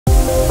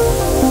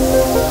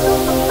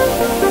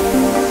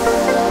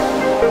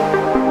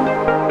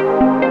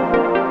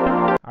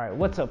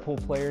What's up, pool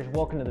players?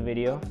 Welcome to the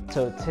video.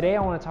 So today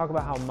I want to talk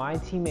about how my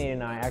teammate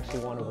and I actually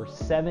won over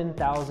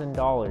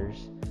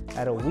 $7,000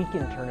 at a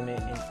weekend tournament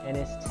in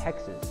Ennis,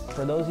 Texas.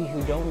 For those of you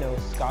who don't know,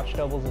 Scotch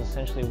Doubles is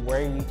essentially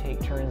where you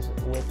take turns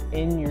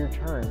within your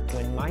turn.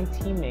 When my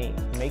teammate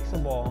makes a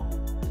ball,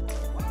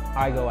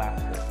 I go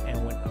after it.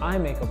 And when I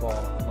make a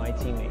ball, my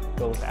teammate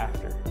goes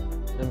after it.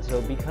 And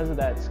so because of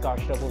that,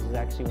 Scotch Doubles is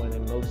actually one of the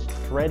most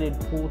dreaded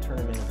pool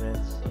tournament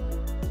events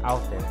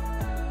out there.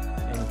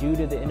 And due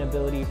to the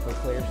inability for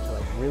players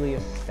to really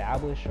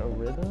establish a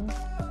rhythm,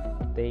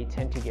 they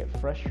tend to get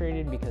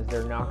frustrated because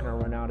they're not going to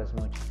run out as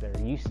much as they're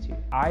used to.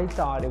 I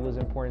thought it was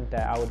important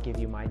that I would give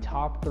you my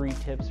top 3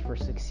 tips for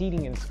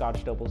succeeding in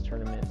Scotch Doubles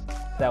tournaments.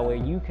 That way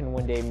you can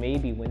one day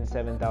maybe win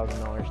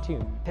 $7,000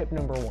 too. Tip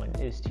number 1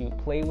 is to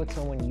play with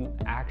someone you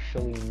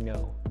actually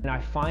know. And I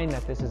find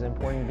that this is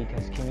important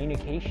because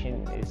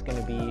communication is going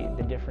to be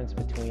the difference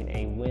between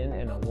a win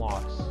and a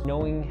loss.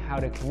 Knowing how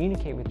to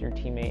communicate with your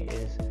teammate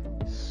is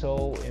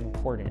so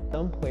important.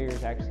 Some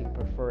players actually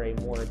prefer a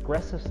more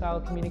aggressive style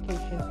of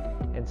communication,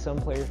 and some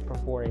players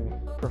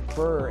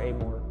prefer a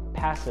more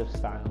passive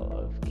style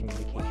of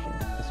communication.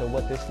 And so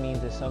what this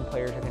means is some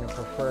players are going to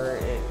prefer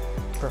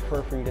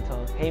for you to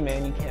tell them, hey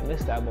man, you can't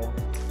miss that ball.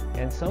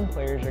 And some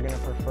players are going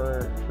to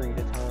prefer for you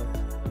to tell them,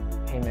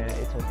 hey man,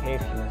 it's okay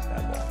if you miss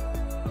that ball.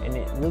 And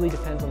it really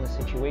depends on the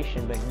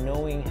situation, but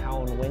knowing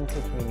how and when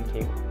to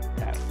communicate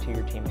that to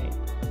your teammate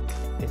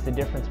is the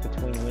difference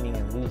between winning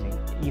and losing.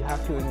 You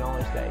have to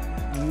acknowledge that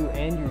you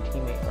and your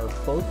teammate are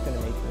both going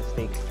to make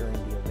mistakes during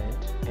the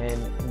event,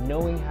 and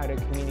knowing how to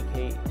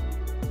communicate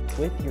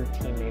with your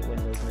teammate when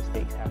those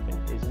mistakes happen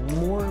is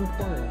more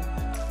important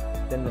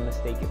than the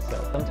mistake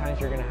itself. Sometimes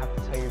you're going to have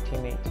to tell your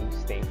teammate to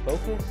stay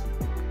focused.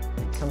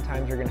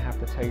 Sometimes you're going to have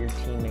to tell your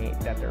teammate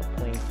that they're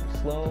playing too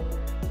slow,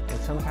 and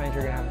sometimes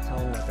you're going to have to tell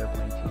them that they're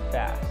playing too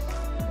fast.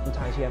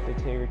 Sometimes you have to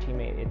tell your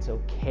teammate it's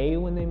okay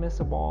when they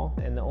miss a ball,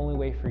 and the only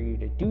way for you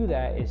to do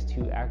that is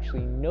to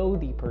actually know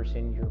the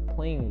person you're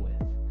playing with.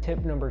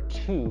 Tip number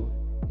 2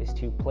 is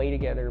to play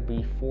together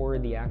before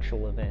the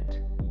actual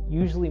event.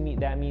 Usually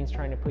that means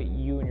trying to put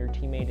you and your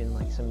teammate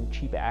in some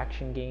cheap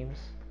action games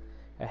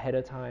ahead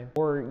of time,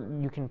 or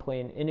you can play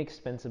in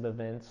inexpensive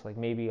events like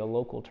maybe a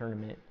local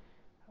tournament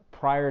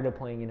prior to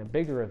playing in a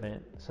bigger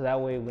event, so that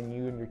way when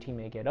you and your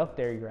teammate get up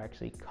there, you're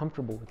actually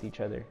comfortable with each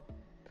other.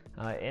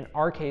 In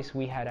our case,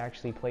 we had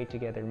actually played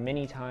together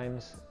many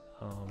times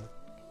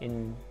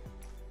in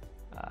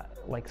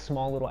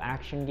small little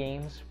action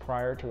games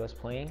prior to us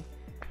playing.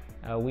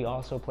 We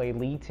also played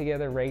league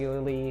together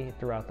regularly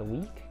throughout the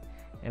week,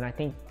 and I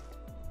think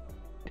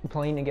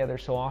playing together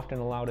so often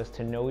allowed us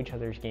to know each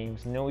other's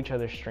games, know each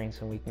other's strengths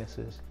and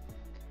weaknesses,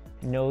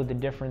 know the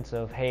difference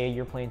of, hey,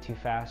 you're playing too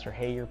fast, or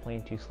hey, you're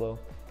playing too slow,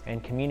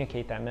 and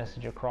communicate that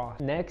message across.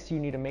 Next, you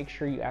need to make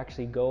sure you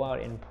actually go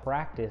out and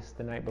practice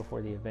the night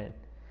before the event.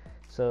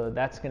 So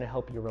that's going to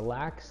help you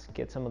relax,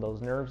 get some of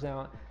those nerves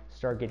out,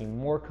 start getting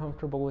more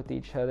comfortable with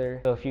each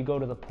other. So if you go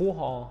to the pool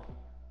hall,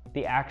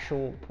 the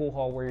actual pool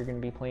hall where you're going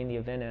to be playing the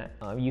event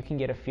at, you can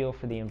get a feel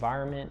for the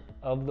environment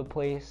of the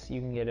place. You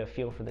can get a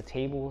feel for the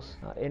tables.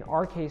 In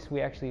our case, we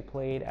actually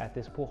played at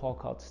this pool hall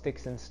called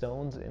Sticks and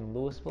Stones in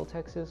Lewisville,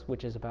 Texas,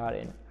 which is about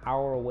an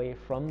hour away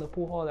from the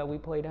pool hall that we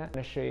played at. I'm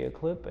going to show you a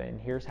clip, and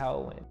here's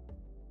how it went.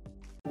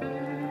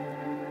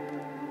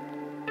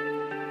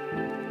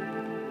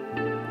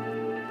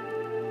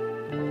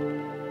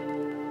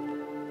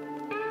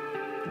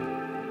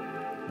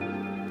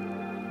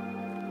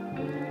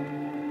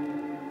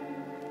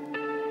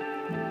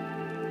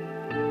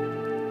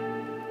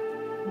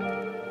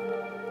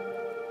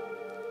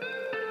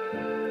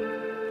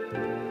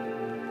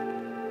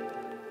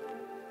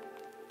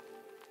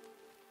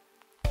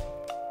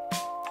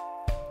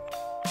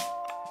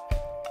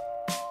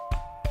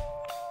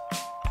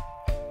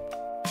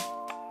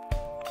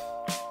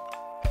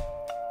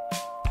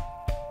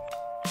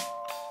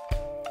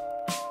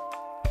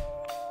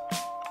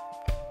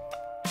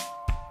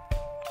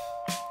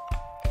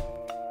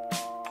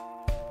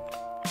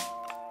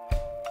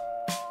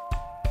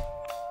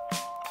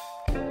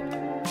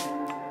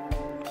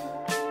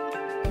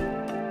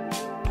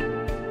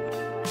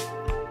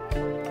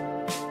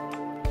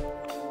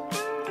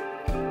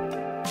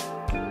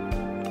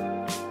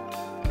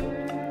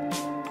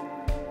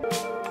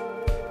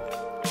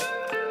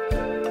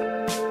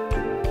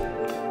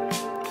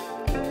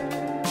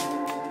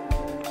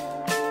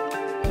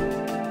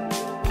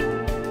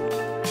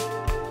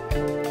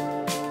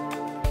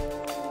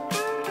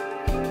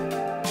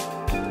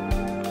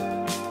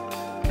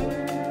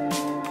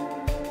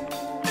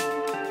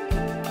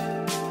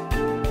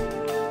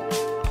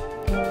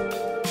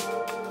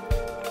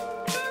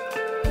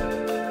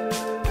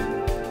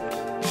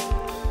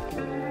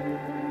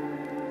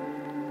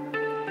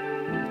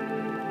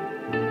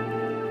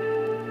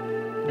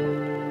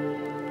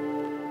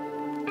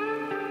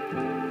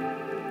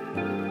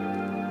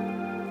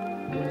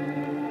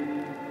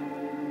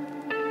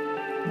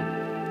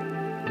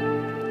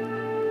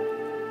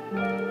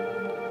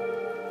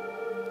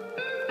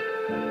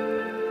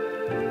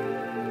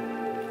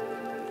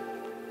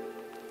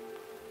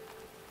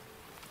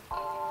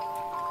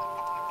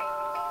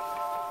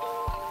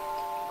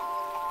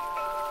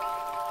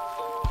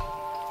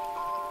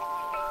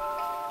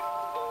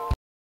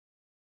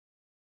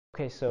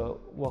 Okay, so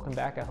welcome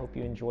back. I hope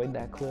you enjoyed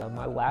that clip.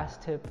 My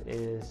last tip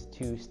is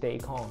to stay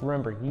calm.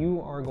 Remember,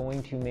 you are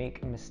going to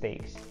make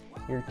mistakes.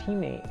 Your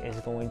teammate is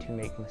going to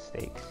make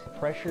mistakes.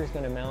 Pressure is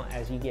going to mount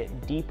as you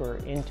get deeper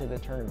into the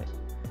tournament.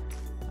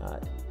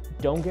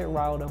 Don't get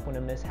riled up when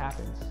a miss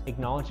happens.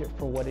 Acknowledge it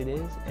for what it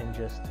is and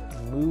just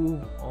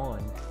move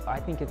on. I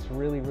think it's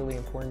really, really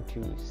important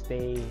to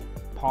stay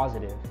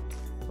positive,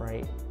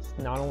 right?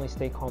 Not only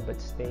stay calm,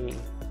 but stay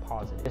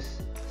positive.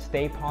 Just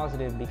stay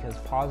positive, because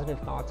positive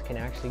thoughts can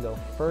actually go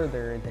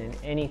further than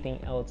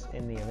anything else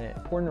in the event. It's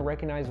important to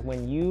recognize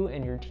when you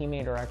and your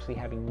teammate are actually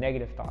having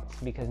negative thoughts,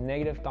 because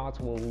negative thoughts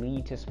will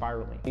lead to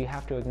spiraling. You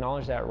have to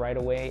acknowledge that right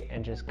away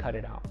and just cut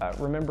it out.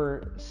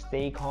 Remember,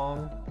 stay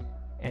calm,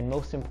 and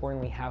most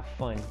importantly, have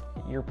fun.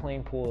 You're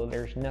playing pool,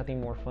 there's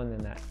nothing more fun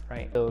than that,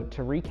 right? So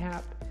to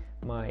recap,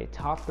 my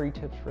top 3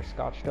 tips for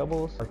Scotch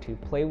Doubles are to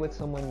play with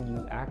someone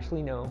you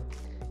actually know,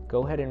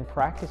 go ahead and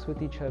practice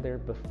with each other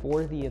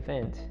before the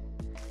event,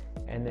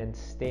 and then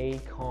stay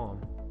calm.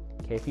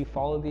 Okay, if you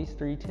follow these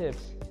 3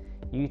 tips,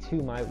 you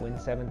too might win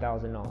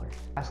 $7,000.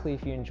 Lastly,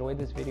 if you enjoyed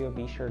this video,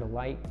 be sure to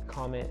like,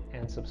 comment,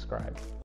 and subscribe.